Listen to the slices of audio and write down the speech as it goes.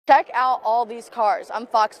Check out all these cars. I'm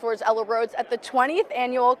Fox 4's Ella Rhodes at the 20th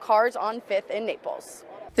annual Cars on 5th in Naples.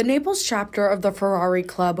 The Naples chapter of the Ferrari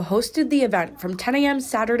Club hosted the event from 10 a.m.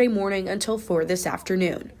 Saturday morning until 4 this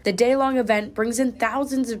afternoon. The day-long event brings in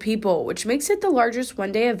thousands of people, which makes it the largest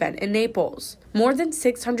one-day event in Naples. More than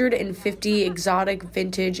 650 exotic,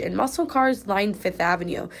 vintage, and muscle cars line Fifth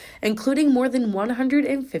Avenue, including more than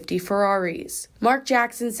 150 Ferraris. Mark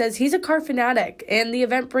Jackson says he's a car fanatic, and the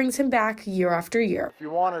event brings him back year after year. If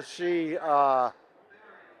you want to see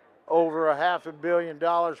over $500 million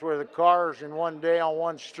worth of cars in one day on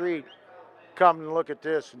one street, come and look at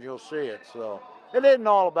this and you'll see it. So it isn't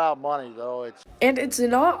all about money, though. It's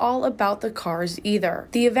not all about the cars either.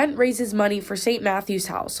 The event raises money for St. Matthew's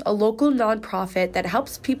House, a local nonprofit that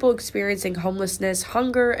helps people experiencing homelessness,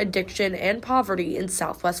 hunger, addiction, and poverty in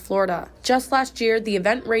Southwest Florida. Just last year, the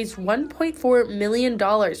event raised $1.4 million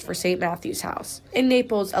for St. Matthew's House. In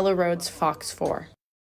Naples, Ella Rhodes, Fox 4.